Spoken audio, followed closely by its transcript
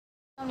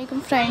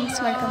Assalamualaikum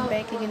friends, welcome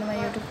back again to my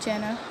YouTube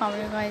channel. How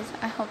are you guys?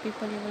 I hope you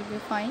will be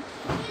fine.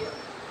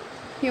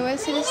 You will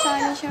see the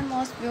stylish and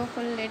most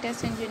beautiful,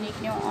 latest and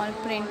unique new all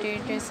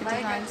printed dress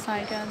designs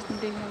items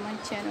within my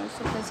channel.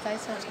 So please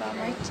guys subscribe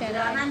my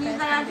channel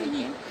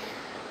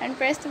and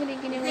press the bell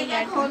icon. You will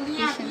get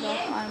notifications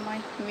of all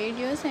my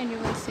videos and you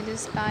will see the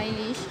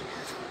stylish,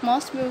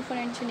 most beautiful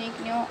and unique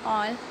new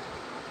all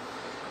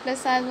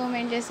plus size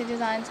women dress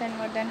designs and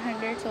more than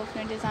hundreds of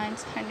new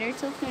designs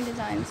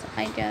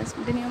ideas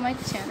within my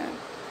channel.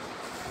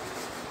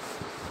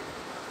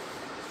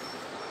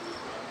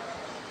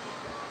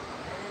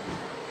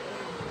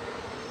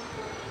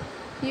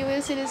 You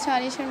will see the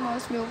stylish and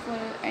most beautiful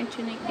and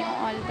unique new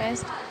all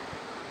best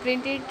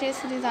printed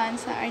dress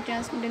designs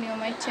items within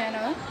my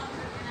channel.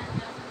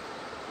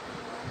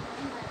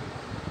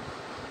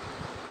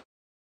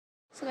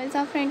 So guys,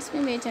 our friends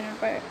में मेरे channel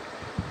पर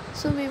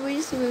we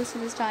will see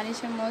the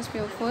stylish and most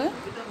beautiful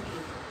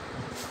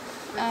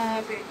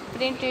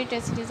printed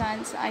dress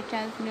designs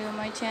items within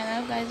my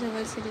channel. Guys, you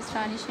will see the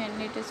stylish and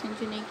latest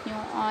and unique new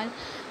all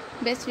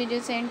best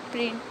videos and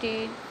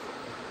printed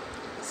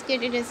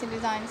skated dress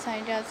designs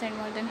ideas and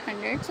more than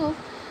hundreds of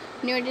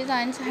new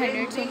designs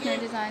ideas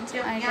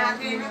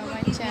within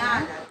my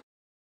channel.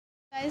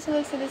 Guys, you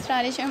will see the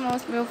stylish and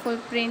most beautiful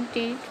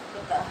printed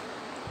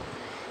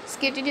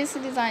skated dress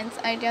designs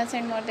ideas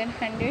and more than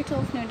hundreds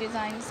of new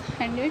designs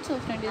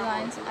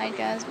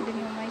ideas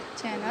within my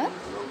channel.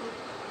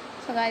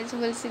 So guys, you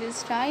will see the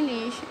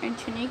stylish and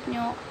unique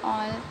new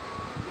all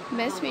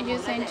best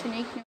videos and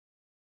unique new.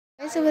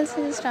 Guys, you will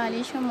see the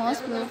stylish and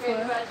most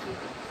beautiful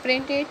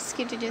printed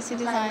skated dress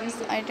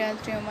designs ideas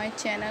through my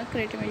channel.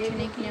 Creative and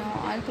unique new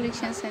all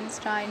collections and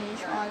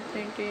stylish all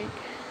printed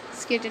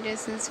skated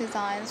dresses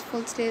designs,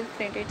 full sleeve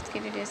printed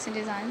skated dress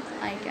designs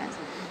ideas.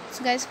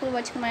 So guys, for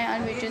watching my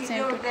all videos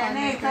and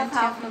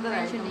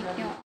 2020 unique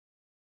new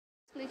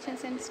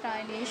collections and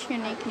stylish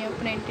unique new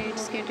printed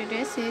skated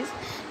dresses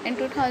in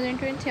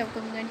 2020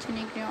 upcoming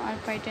unique new all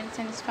patterns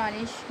and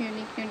stylish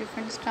unique new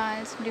different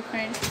styles,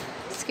 different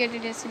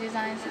skated dress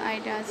designs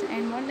ideas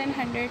and more than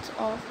hundreds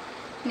of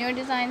new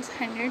designs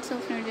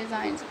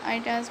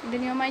ideas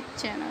within my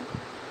channel.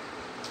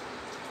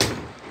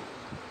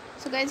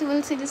 So guys, you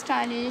will see the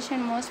stylish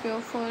and most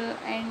beautiful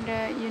and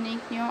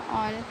unique new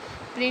all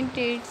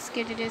printed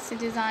skated dress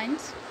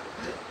designs,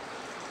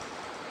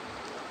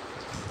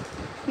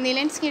 nail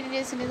and skated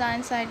dress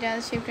designs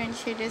ideas, shift and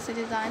shade dress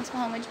designs. So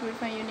how much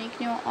beautiful unique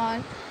new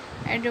all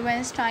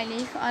advanced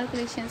stylish all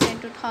collections in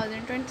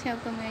 2020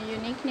 upcoming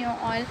unique new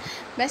all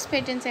best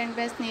patterns and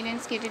best nail and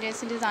skated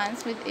dress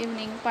designs with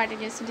evening party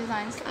dress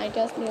designs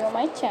ideas below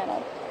my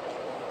channel.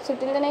 So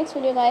till the next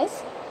video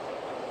guys,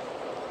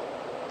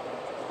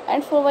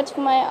 and for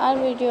watching my all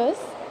videos,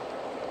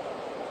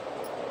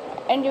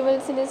 and you will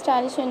see the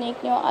stylish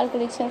unique new all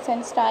collections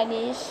and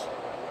stylish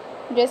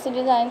dress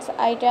designs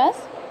ideas